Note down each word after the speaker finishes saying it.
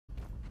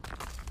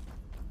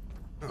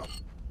Oh.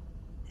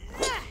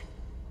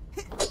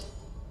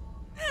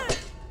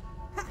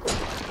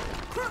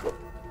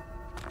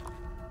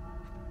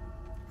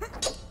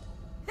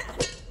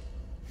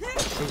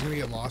 He's gonna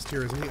get lost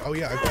here, isn't he? Oh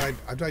yeah,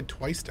 I've died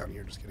twice down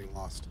here just getting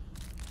lost.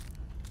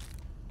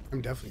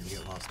 I'm definitely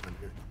gonna get lost down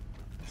here.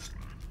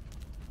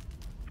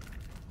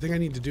 The thing I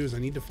need to do is I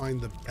need to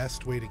find the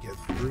best way to get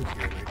through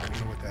here, and I don't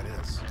know what that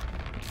is.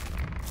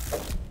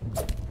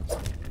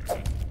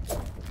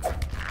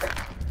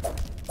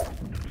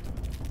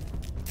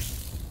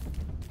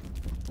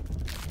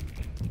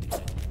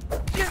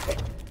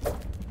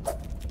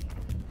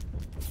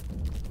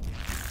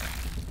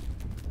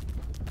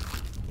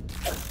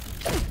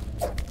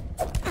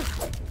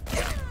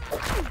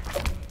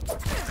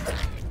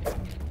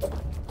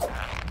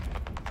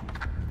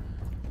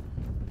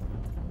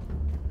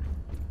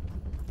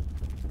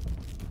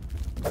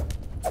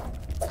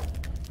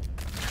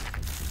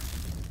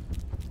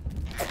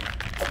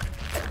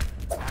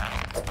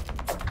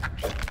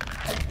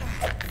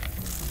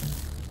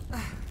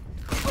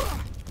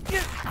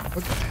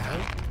 What the hell?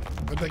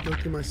 How'd that go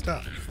through my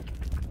stuff?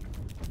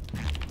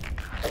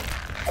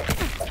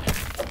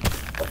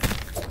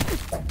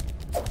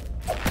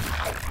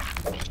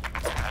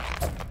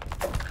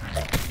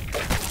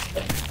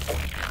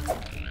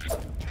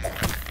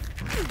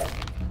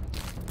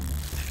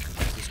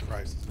 Jesus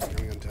Christ, this is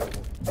becoming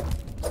untenable.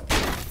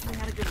 We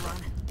had a good run.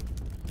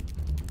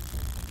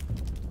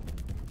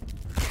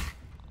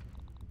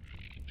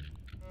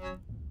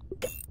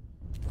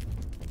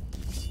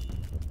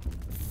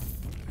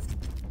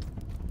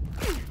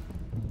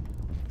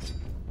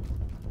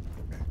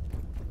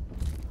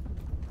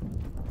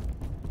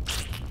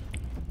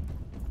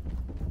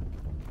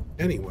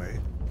 Anyway,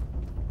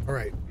 all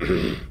right.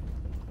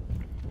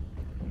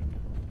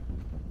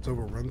 So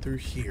we'll run through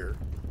here.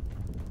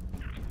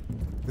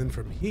 Then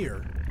from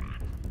here,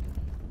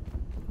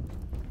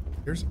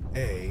 here's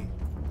A.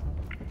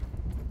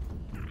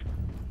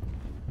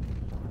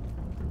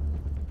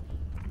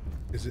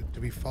 Is it,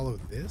 do we follow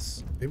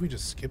this? Maybe we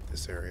just skip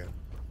this area.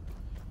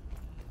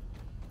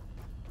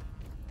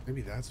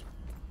 Maybe that's...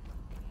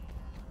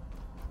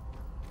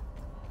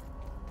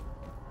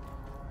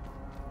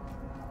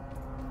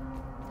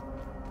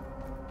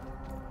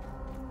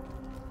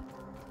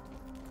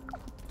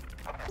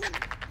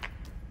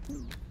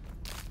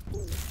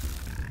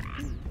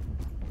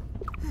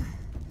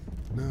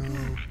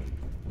 No.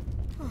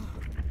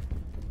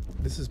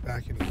 This is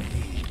back in B.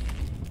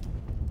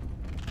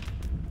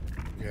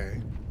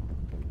 Okay.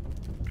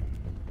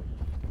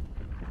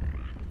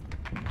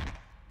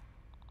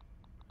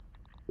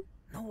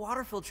 No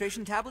water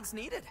filtration tablets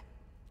needed.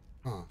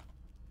 Huh.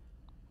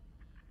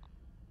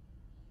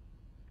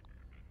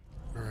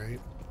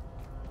 Alright.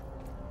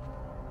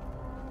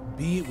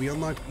 B, we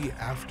unlocked B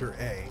after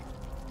A.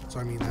 So,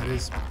 I mean, that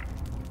is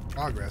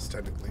progress,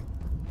 technically.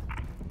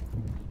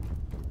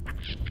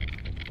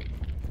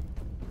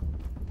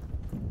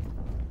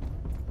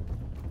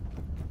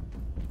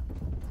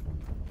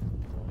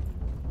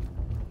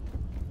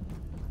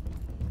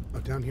 Oh,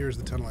 down here is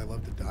the tunnel I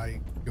love to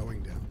die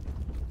going down.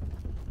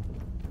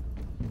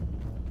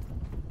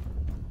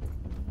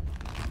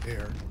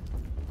 There.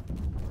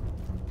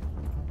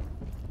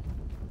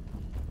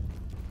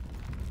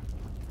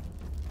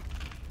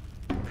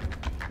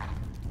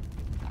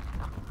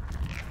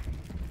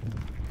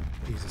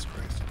 Jesus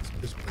Christ,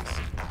 this place is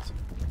a mess.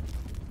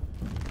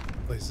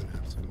 This place is an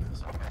absolute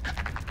mess.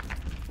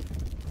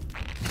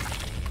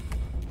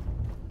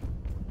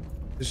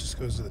 This just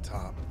goes to the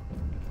top.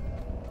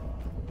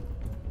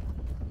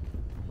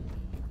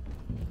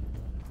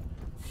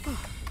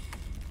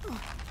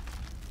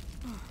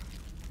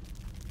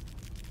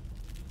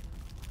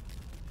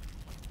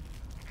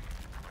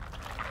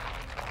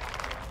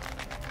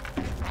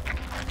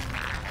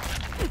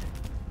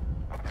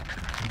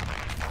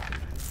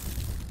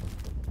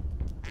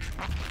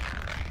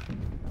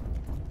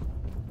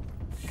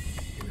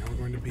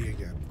 B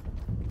again.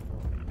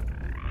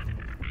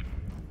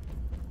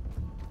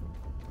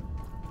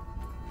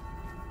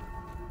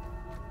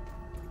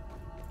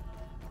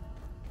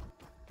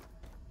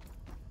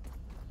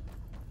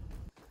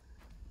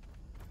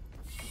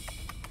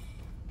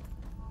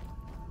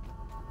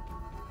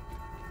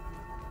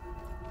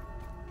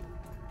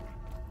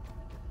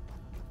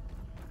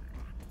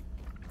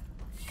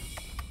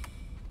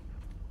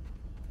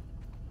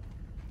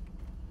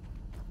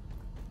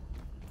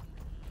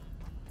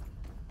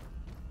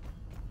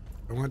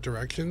 I want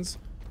directions.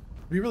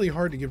 It'd be really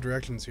hard to give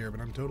directions here, but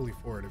I'm totally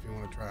for it if you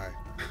want to try.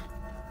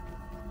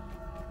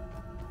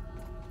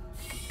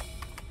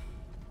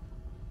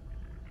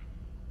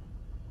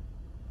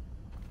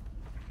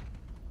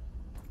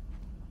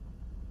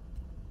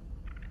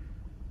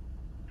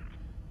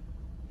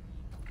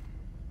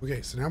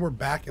 Okay, so now we're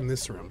back in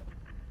this room.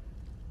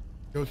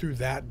 Go through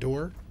that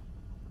door.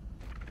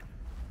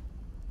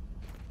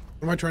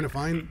 What am I trying to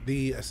find?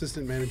 The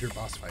assistant manager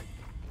boss fight.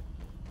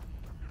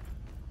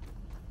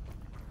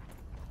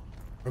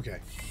 Okay.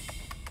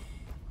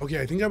 Okay,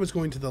 I think I was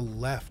going to the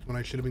left when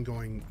I should have been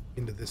going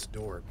into this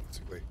door,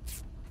 basically.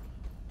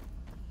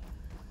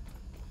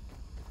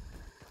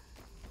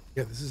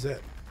 Yeah, this is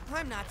it.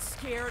 I'm not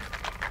scared.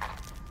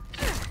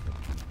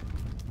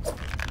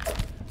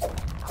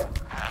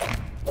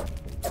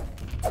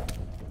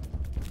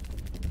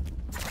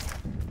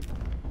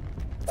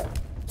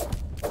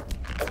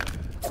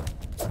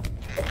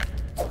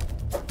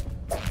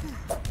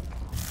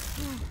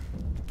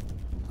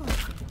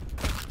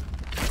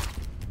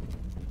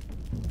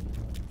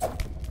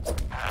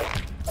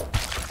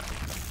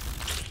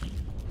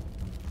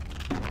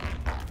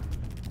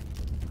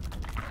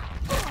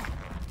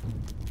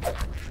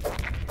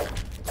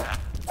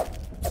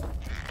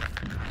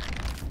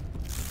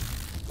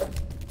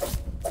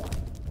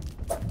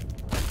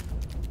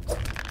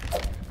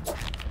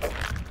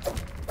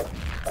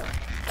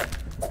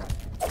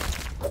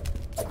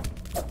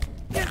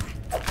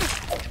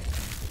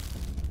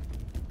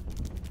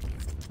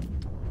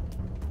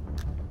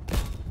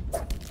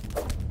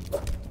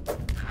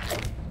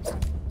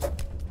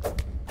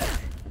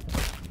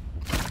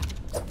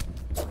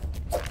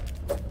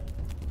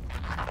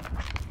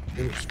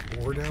 There's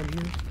more down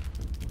here.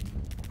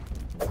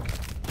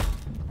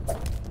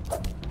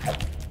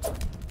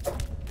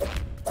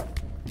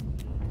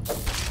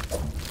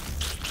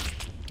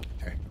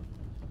 Okay.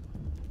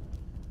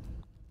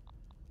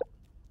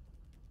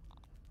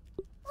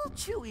 A little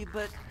chewy,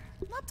 but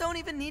don't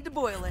even need to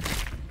boil it.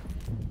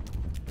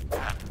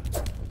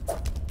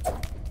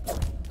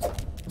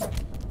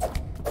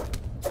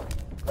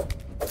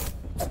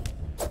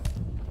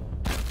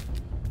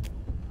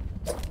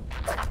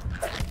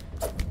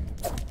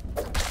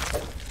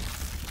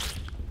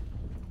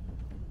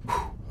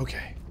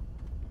 Okay.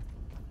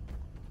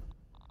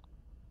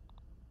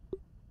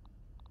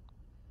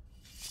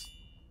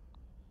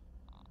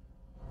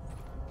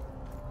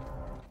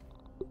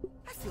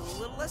 I feel a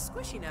little less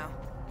squishy now.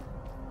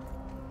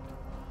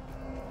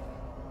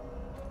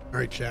 All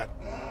right, chat.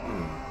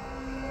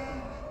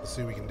 Let's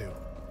see what we can do.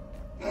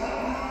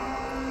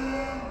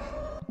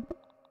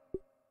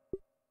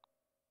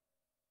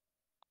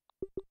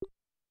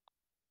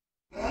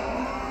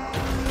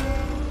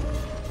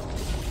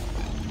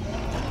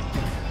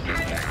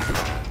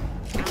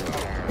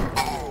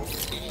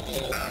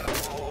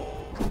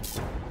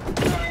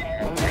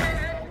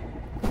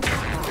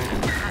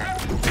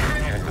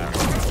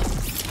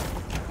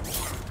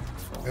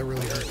 That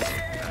really hurts.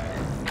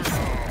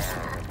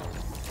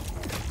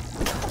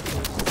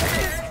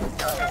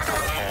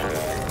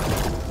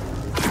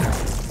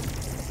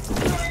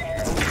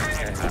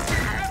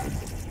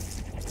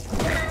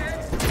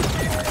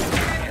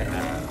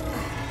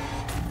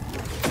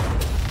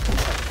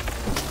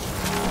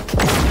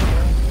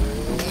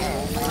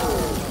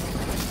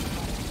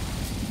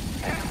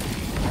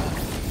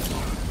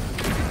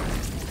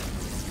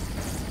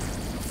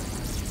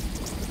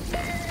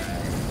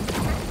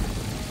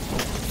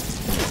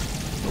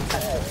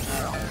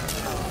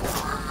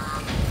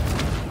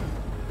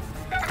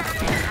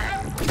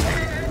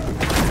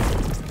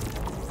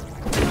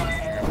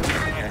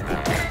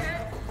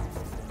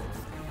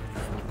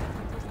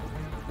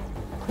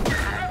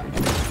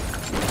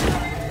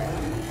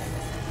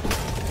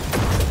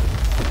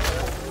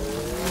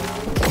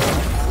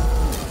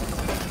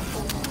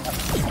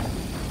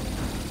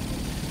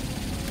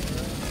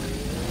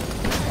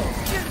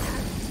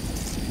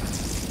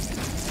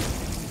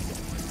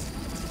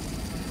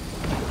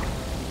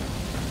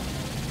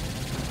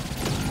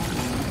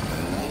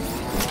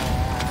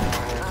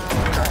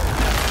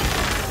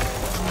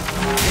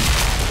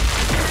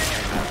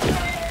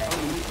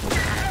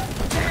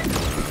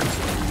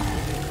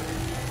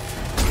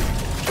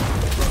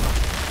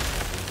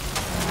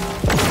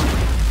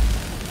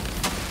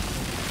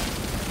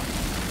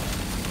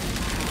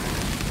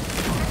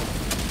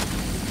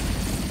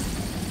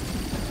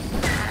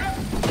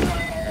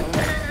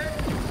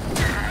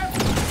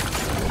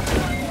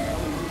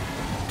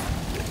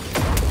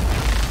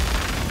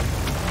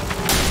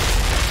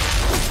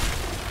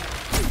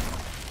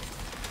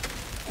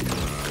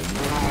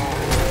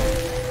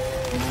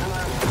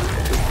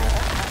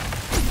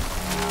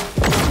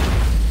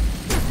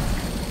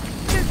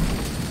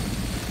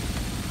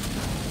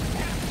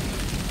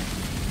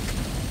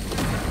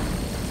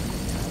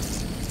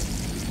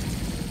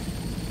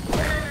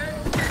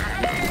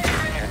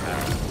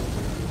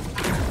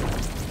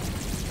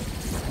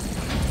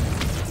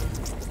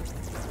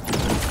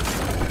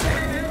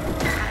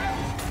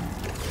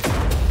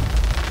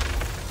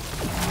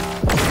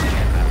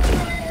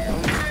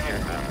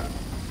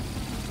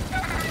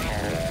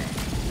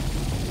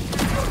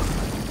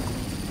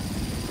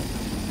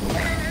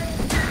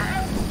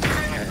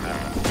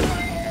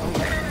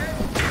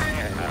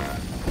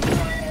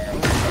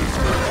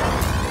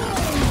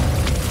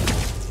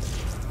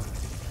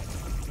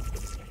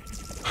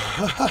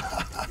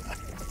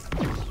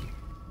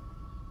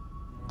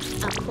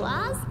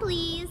 Applause,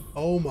 please.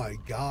 Oh my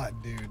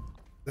god, dude.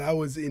 That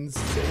was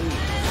insane.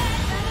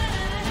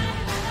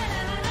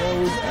 That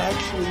was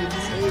actually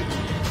insane.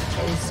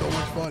 That was so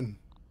much fun.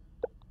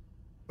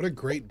 What a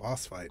great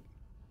boss fight.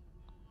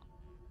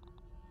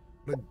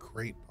 What a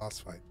great boss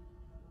fight.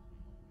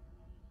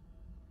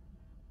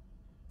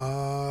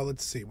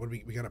 Let's see. What do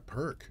we got a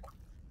perk.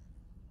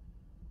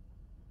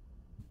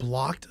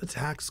 Blocked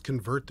attacks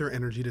convert their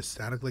energy to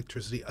static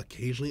electricity,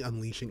 occasionally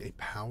unleashing a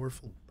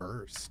powerful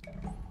burst.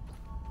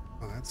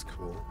 Oh, that's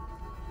cool.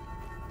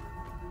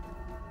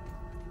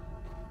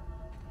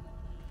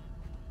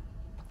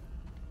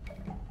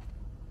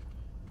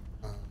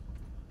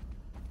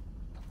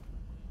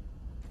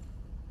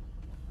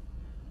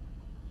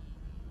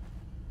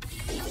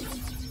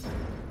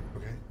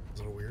 Okay, it's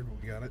a little weird,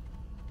 but we got it.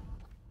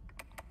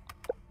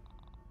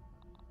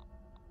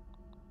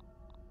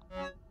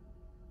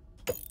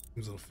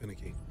 Seems a little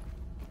finicky.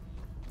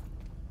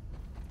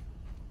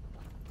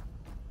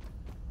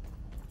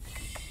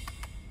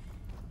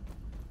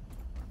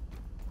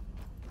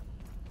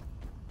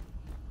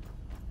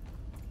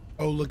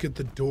 Oh, look at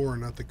the door,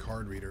 not the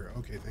card reader.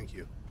 Okay, thank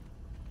you.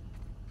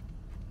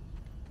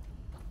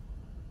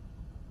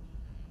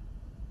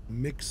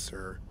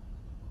 Mixer.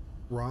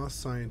 Raw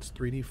science,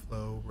 3D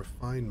flow,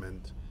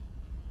 refinement.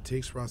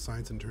 Takes raw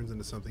science and turns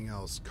into something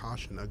else.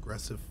 Caution,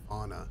 aggressive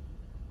fauna.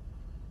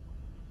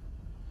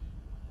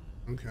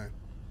 Okay.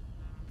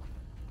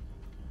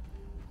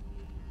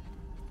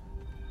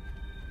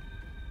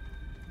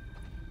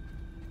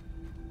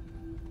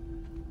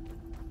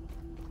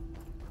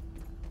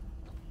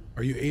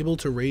 Are you able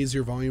to raise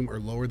your volume or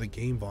lower the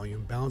game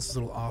volume? Balances a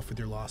little off with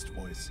your lost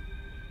voice.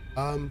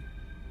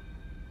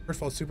 First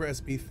of all, Super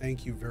SB,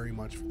 thank you very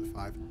much for the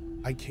 5.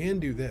 I can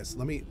do this.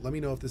 Let me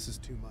know if this is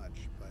too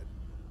much, but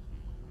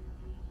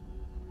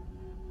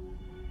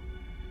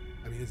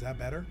I mean, is that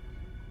better?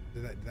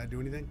 Did that do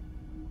anything?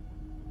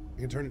 I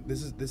can turn it.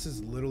 This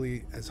is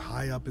literally as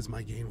high up as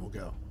my gain will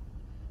go.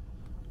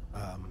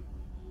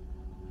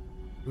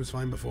 It was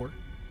fine before.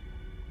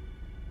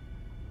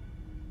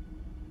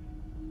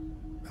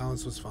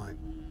 Balance was fine.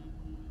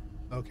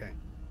 Okay.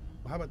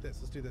 Well, how about this?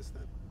 Let's do this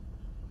then.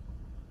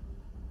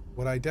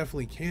 What I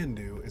definitely can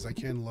do is I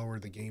can lower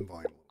the game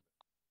volume a little bit.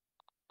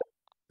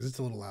 Because it's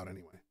a little loud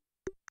anyway.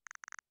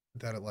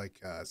 Put that at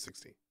like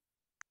 60.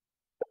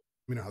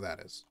 Let me know how that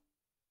is.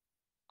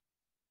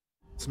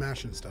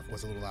 Smashing stuff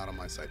was a little loud on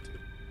my side too.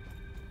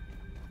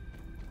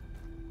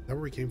 Is that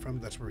where we came from?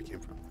 That's where we came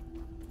from.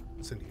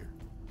 What's in here?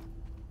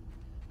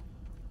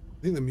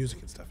 I think the music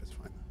and stuff is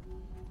fine.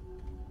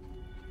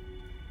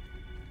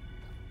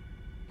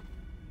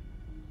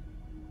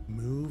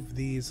 Move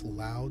these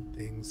loud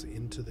things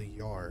into the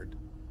yard.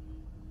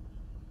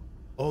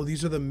 Oh,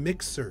 these are the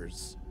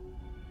mixers.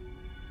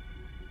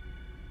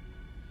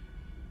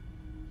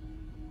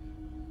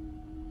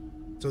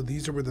 So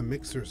these are where the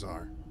mixers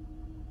are.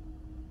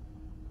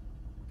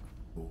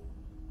 Ooh.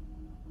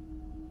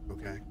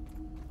 Okay.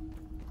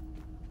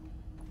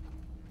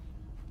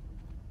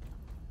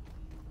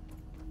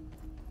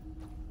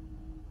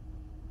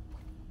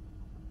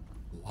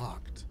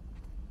 Locked.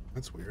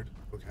 That's weird.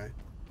 Okay.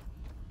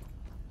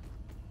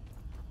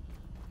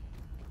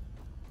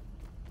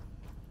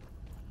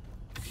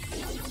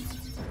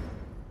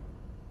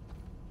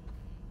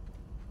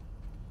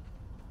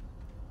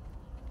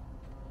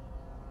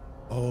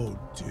 Oh,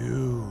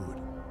 dude.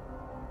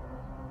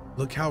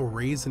 Look how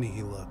raisiny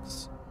he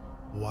looks.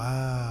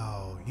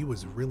 Wow, he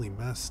was really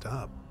messed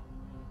up.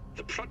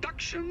 The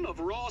production of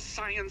raw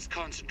science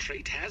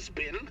concentrate has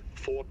been,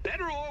 for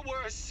better or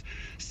worse,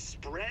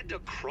 spread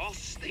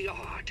across the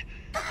yard.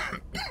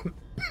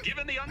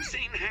 Given the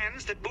unseen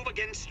hands that move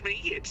against me,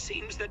 it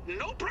seems that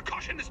no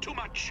precaution is too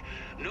much.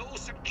 No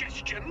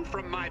suggestion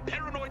from my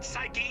paranoid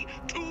psyche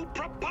too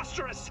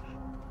preposterous.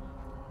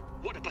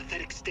 What a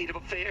pathetic state of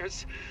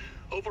affairs.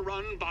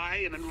 Overrun by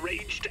an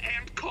enraged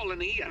ant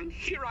colony, and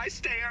here I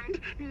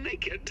stand,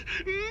 naked,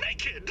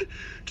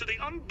 to the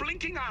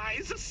unblinking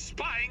eyes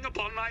spying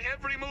upon my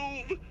every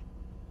move.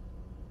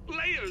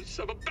 Layers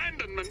of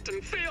abandonment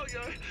and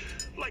failure,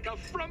 like a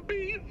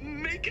frumpy,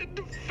 naked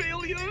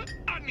failure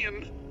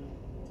onion.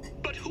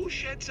 But who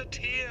sheds a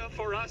tear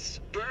for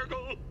us,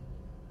 Burgle?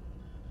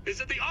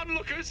 Is it the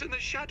onlookers in the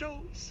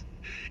shadows?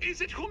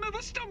 Is it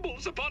whomever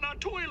stumbles upon our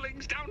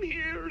toilings down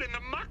here in the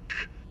muck?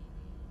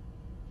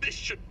 This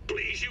should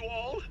please you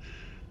all.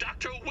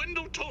 Dr.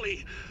 Wendell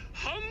Tully,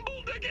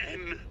 humbled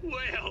again.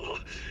 Well,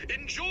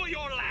 enjoy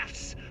your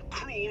laughs,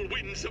 cruel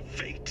winds of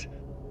fate.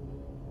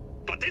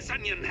 But this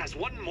onion has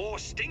one more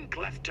stink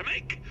left to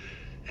make.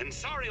 And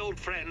sorry, old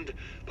friend,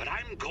 but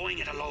I'm going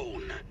it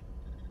alone.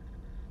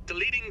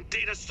 Deleting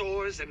data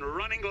stores and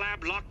running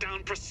lab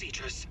lockdown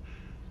procedures.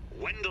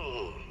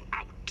 Wendell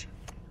out.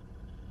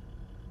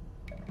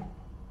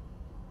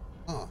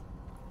 Huh.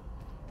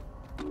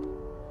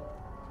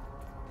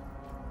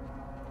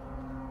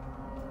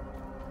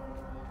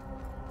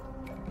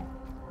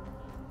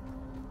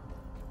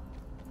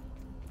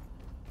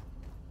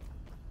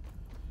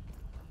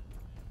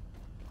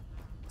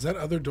 Is that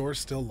other door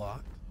still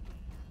locked?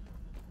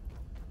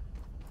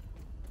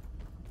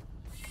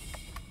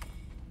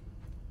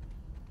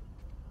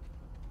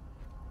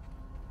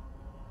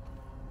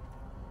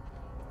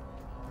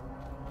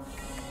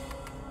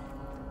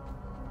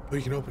 Oh,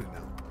 you can open it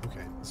now.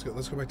 Okay,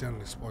 let's go back down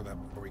and explore that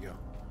before we go.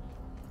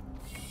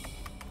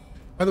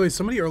 By the way,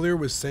 somebody earlier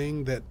was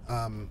saying that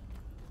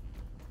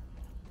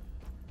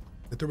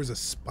That there was a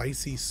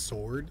spicy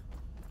sword.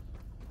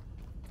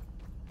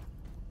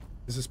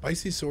 Is a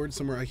spicy sword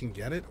somewhere I can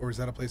get it, or is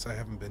that a place I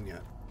haven't been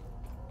yet?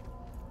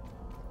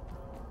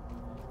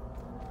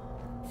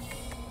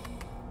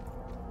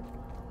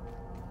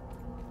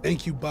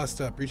 Thank you,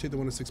 Busta. Appreciate the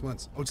 1 to 6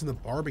 months. Oh, it's in the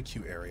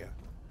barbecue area.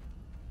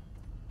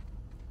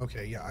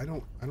 Okay, yeah, I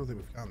don't think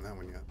we've gotten that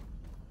one yet.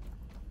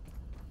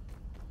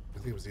 I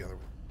think it was the other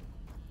one.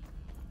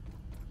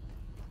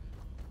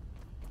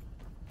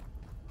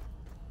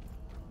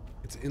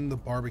 It's in the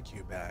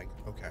barbecue bag.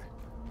 Okay.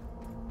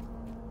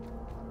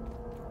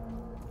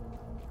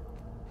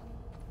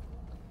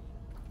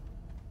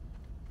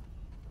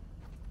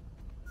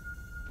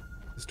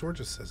 This door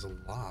just says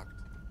locked.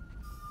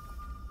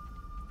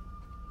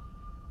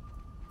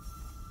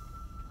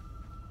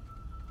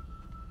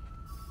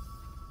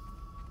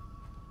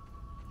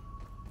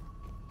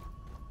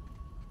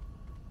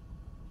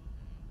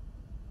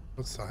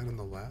 Outside on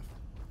the left.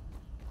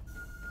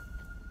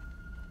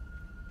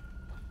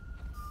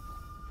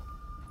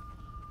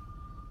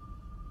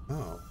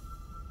 Oh.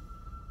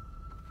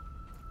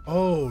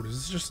 Oh, does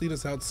this just lead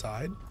us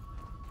outside?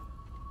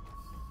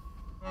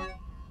 I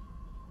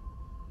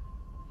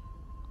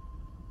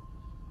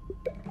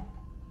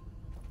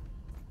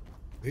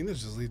think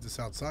this just leads us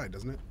outside,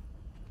 doesn't it?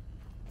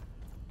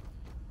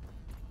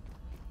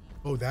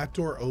 Oh, that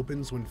door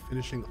opens when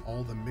finishing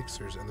all the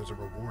mixers, and there's a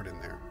reward in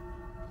there.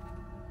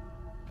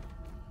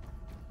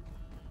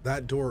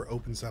 That door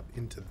opens up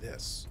into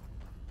this.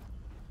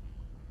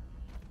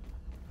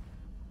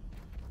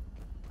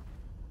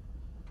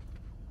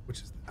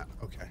 Which is that?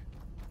 Okay.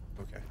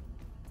 Okay.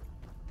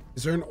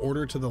 Is there an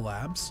order to the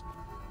labs?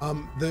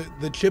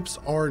 The chips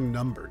are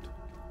numbered.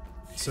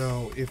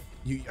 So if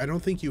you, I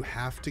don't think you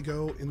have to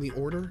go in the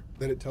order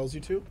that it tells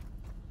you to,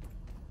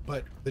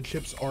 but the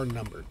chips are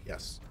numbered,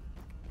 yes.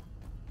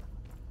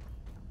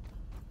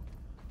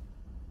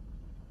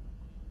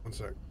 One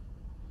sec.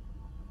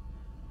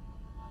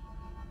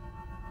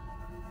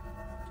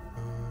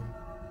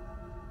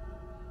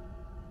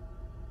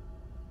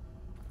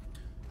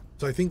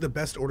 So I think the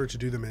best order to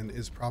do them in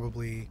is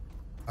probably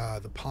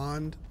the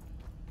pond,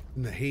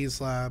 and the haze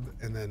lab,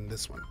 and then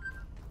this one.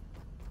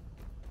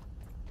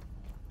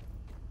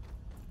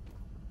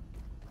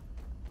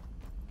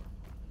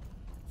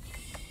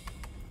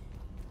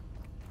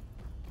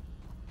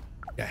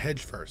 Yeah,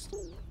 hedge first.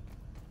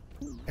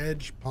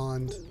 Hedge,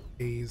 pond,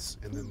 haze,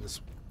 and then this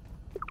one.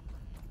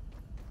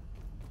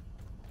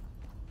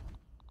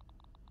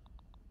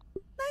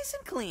 Nice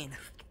and clean.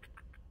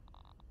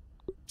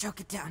 Choke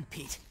it down,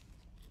 Pete.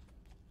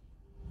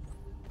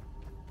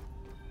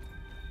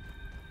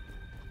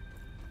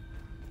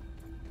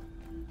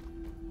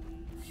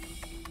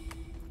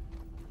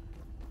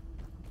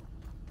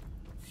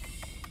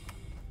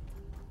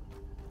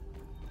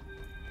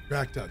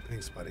 Racked up.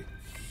 Thanks, buddy.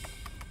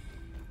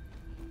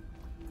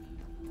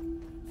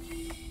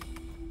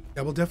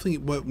 Yeah, we'll definitely.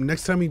 Well,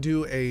 next time we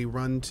do a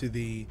run to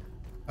the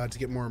to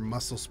get more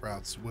muscle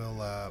sprouts, we'll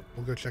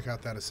go check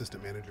out that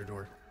assistant manager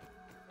door.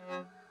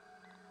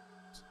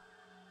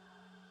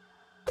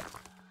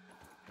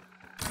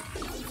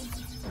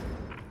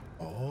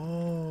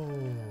 Oh,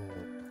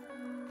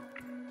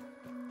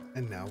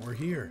 and now we're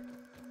here.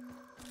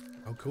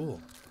 Oh,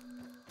 cool.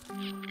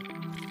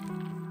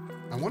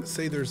 I want to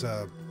say there's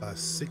a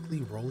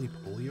sickly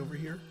roly-poly over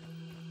here.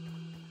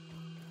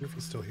 I wonder if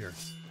he's still here.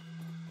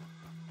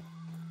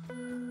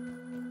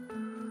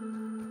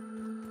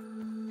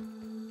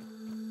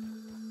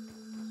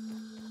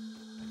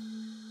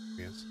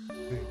 Yes.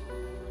 Hey.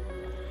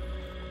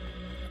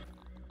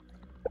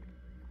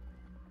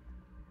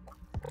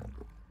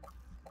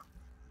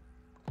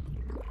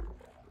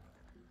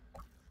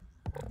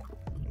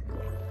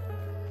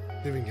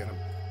 Didn't even get him.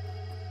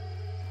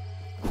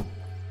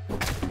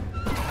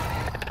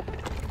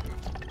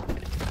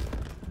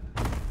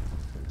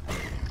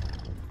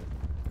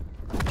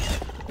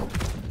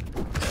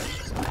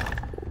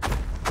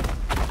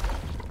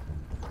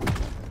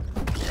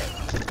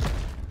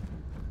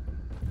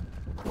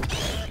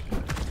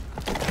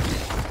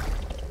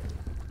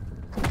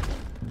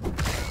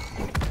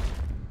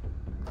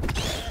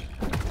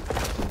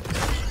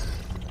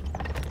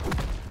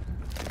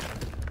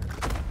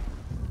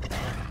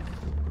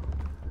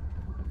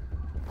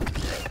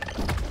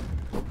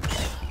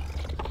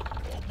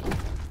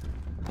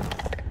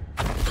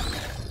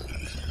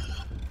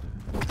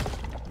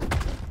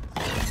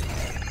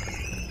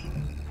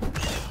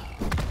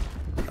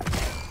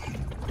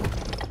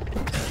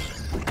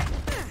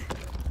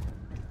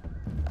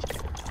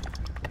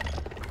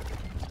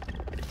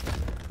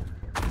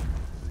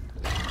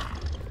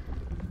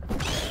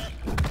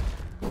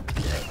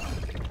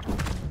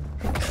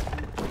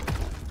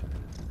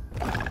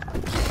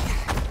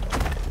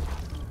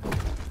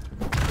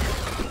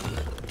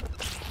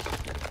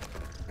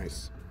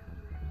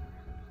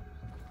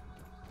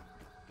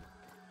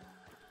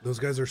 Those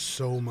guys are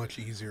so much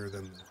easier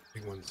than the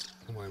big ones.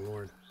 Oh my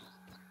lord.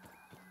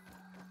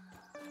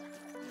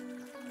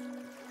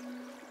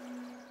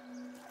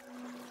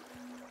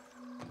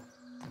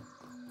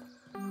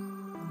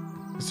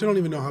 still don't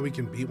even know how we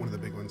can beat one of the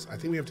big ones. I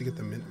think we have to get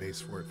the mint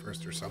mace for it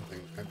first or something.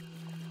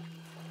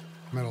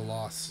 I'm at a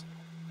loss.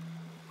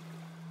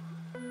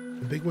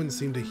 The big ones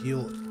seem to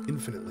heal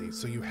infinitely,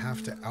 so you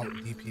have to out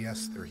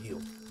DPS their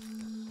heal.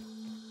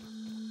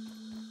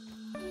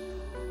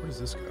 Where does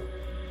this go?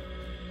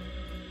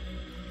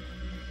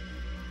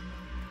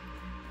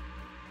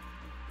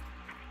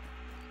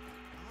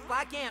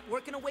 Black ant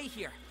working away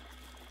here.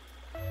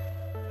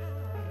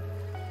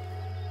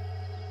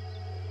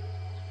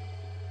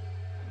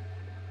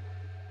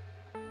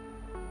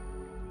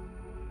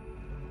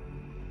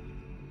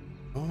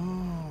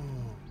 Oh.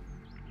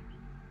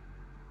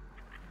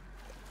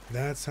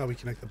 That's how we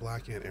connect the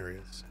black ant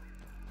areas.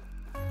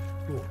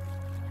 Cool.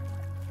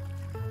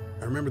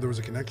 I remember there was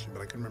a connection,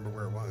 but I couldn't remember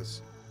where it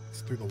was.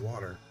 It's through the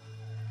water.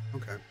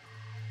 Okay.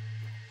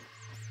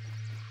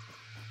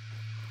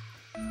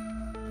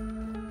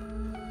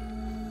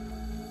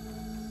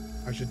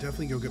 I should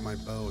definitely go get my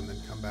bow and then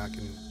come back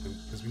and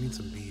because we need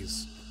some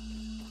bees,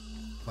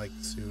 like,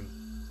 soon.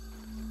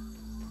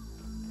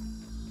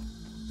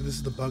 So this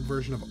is the bug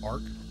version of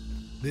Ark.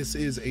 This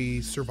is a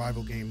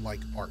survival game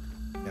like Ark.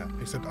 Yeah,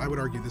 except I would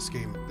argue this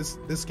game is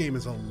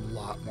a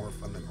lot more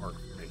fun than Ark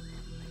for me.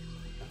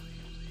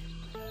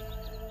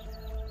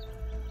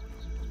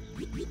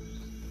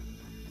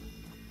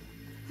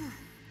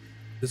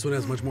 This one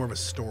has much more of a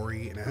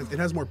story and it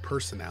has more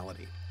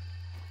personality.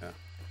 Yeah.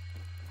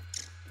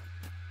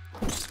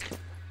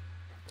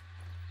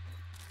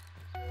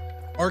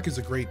 Ark is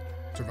a great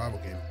survival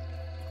game,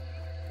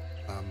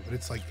 but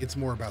it's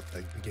more about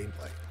the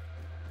gameplay.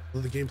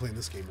 Well, the gameplay in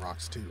this game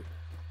rocks too.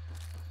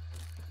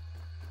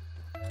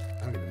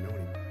 I don't even know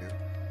anymore, man.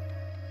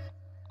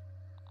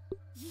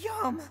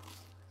 Yum!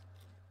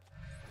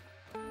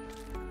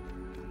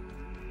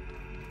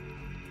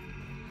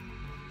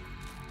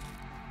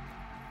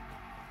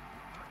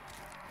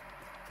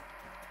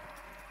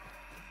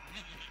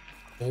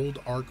 Old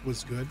Ark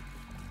was good.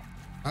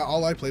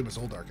 All I played was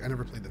Old Ark. I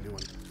never played the new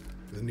one.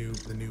 The new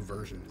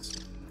versions.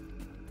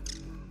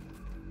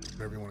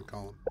 Whatever you want to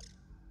call them.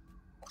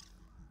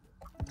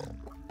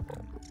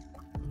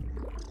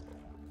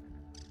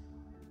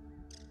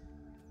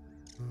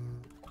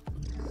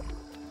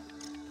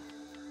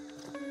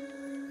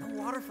 No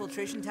water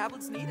filtration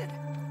tablets needed.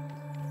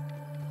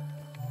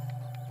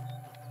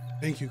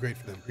 Thank you, great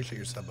for them. Appreciate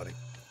your sub, buddy.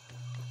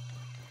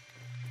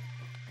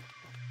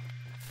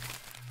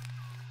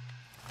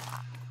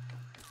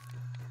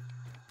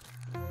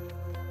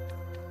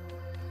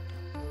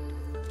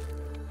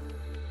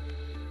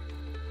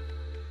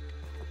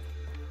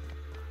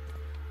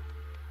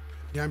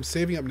 Yeah, I'm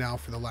saving up now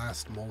for the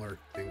last molar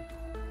thing.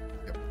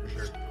 Yep, for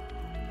sure.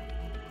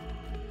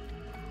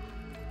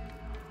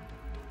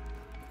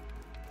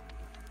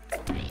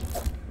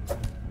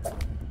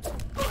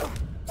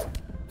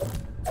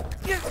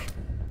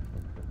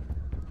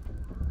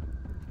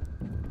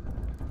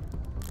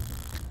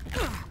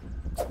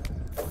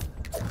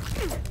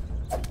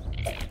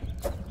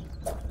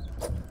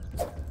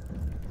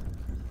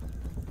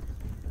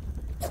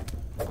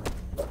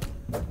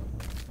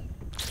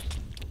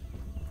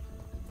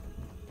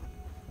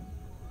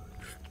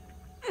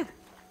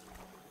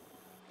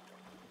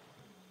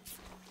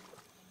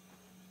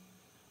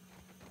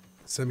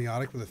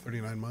 Semiotic with a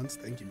 39 months.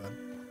 Thank you, bud.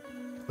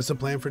 What's the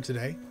plan for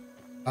today?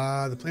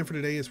 The plan for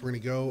today is we're going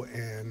to go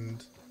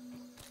and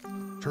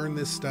turn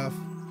this stuff.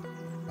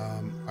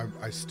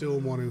 I still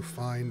want to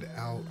find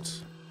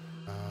out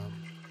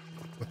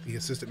what the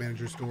assistant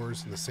manager's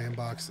doors and the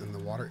sandbox and the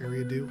water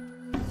area do.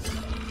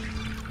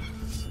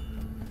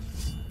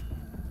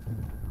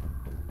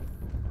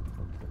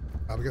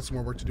 We got some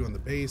more work to do on the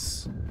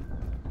base.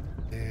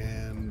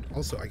 And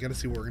also, I got to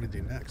see what we're going to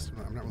do next.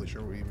 I'm not really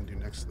sure what we even do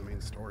next to the main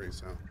story,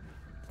 so...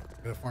 I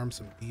gotta farm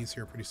some bees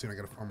here pretty soon. I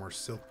gotta farm more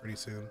silk pretty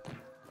soon.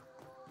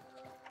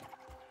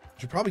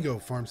 Should probably go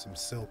farm some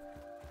silk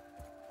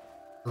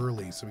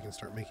early so we can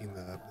start making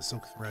the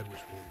silk thread,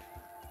 which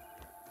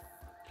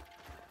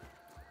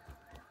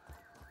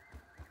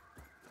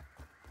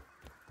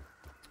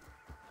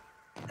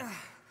we need.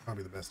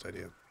 Probably the best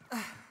idea.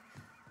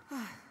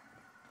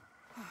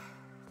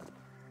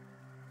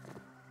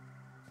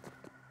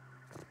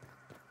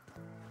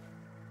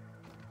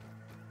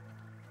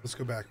 Let's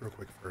go back real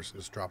quick first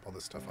and just drop all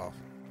this stuff off.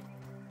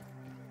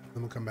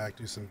 Then we'll come back,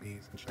 do some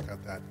bees, and check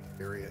out that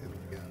area in the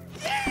Yeah!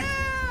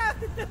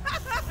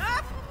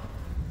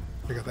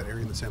 check out that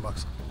area in the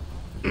sandbox.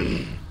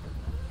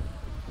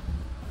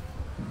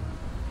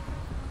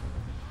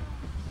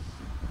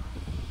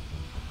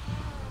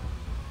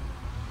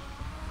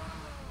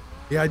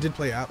 Yeah, I did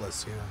play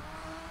Atlas, yeah.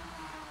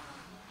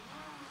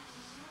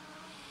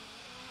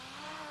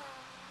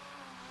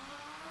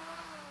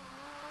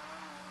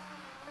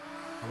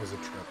 That was a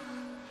trip.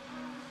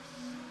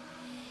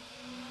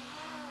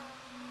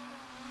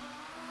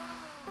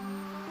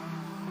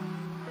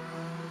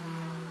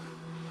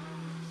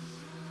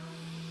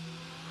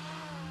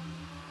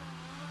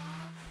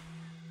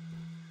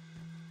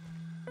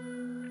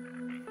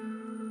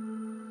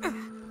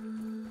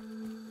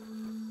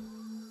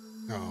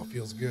 Oh,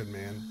 feels good,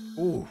 man.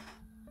 Ooh.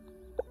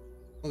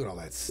 Look at all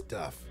that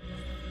stuff.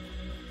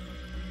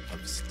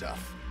 Of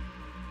stuff.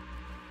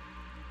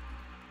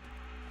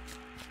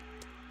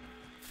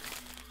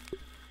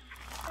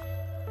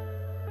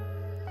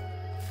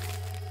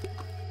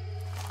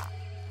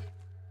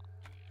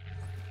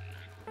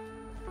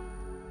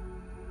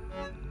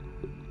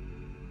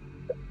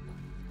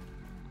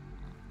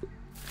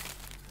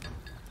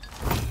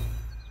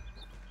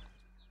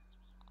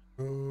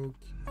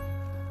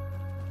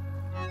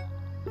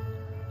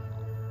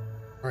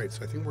 Alright,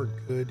 so I think we're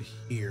good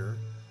here.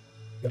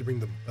 Need to bring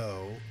the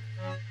bow.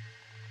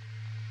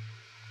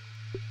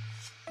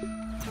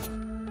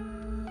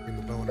 Bring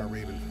the bow and our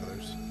raven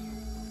feathers.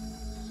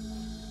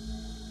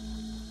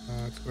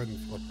 Let's go ahead and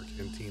fill up our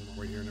canteen while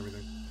we're here and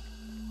everything.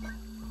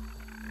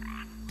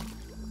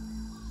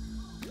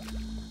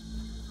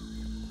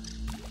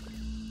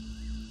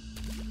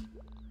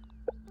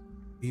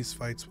 These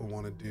fights we'll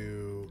want to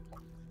do...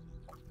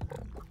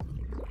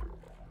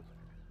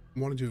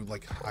 We want to do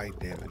like high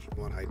damage.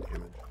 We want high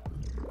damage.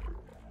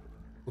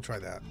 We'll try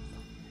that.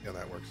 See how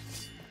that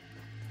works.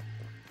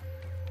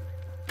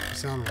 You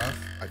sound rough?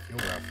 I feel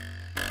rough.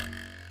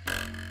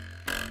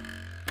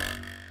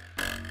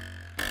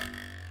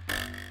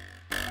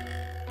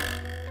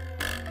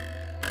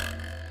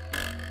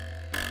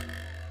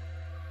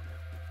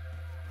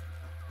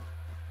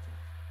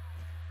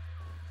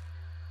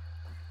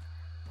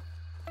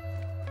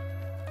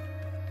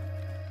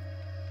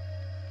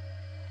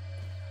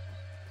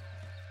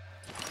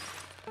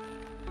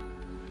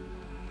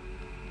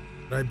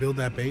 Did I build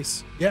that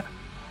base? Yeah.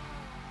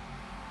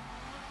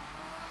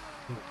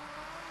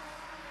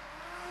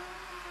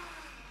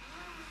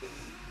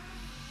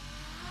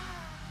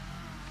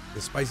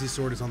 The spicy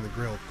sword is on the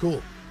grill.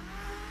 Cool.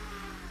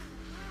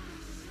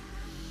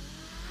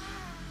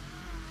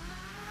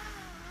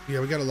 Yeah,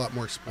 we got a lot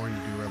more exploring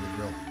to do around the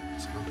grill.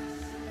 So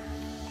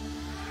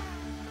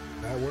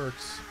that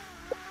works.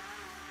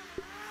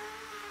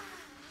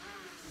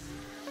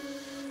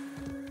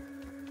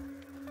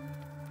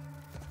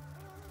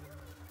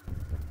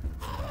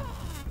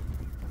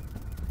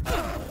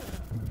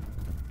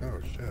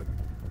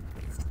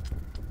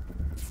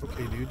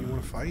 Okay, dude, you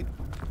want to fight?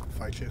 I'll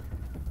fight you.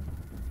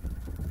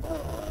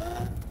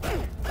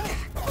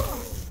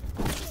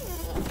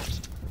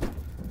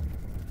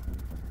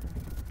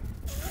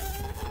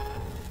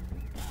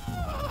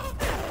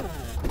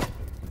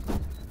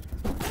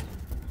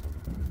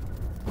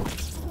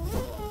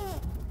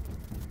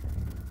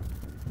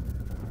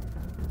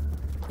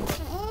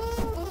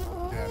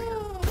 Get out of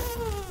here.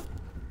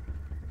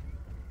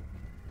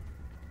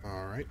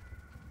 All right.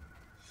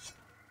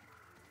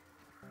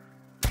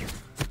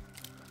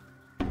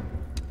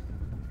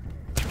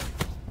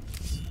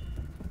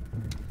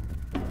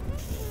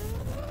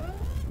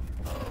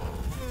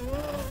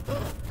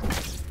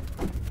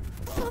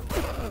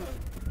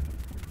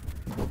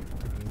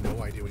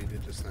 No idea what he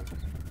did just then.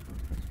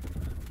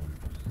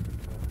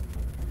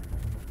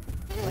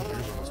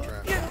 Here's almost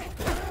trash.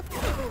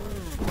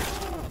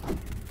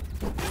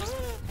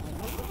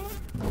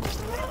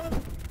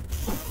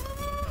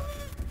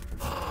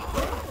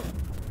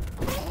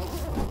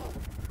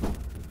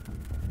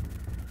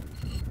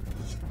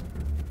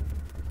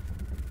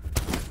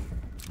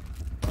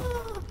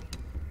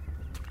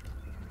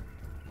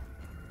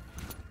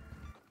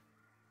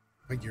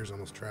 My gear's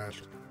almost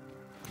trashed.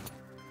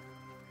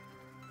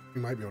 We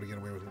might be able to get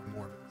away with one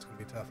more, but it's going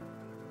to be tough.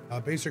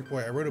 Basic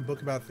Boy, I wrote a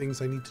book about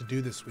things I need to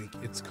do this week.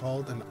 It's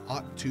called an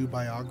ought to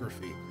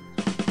biography.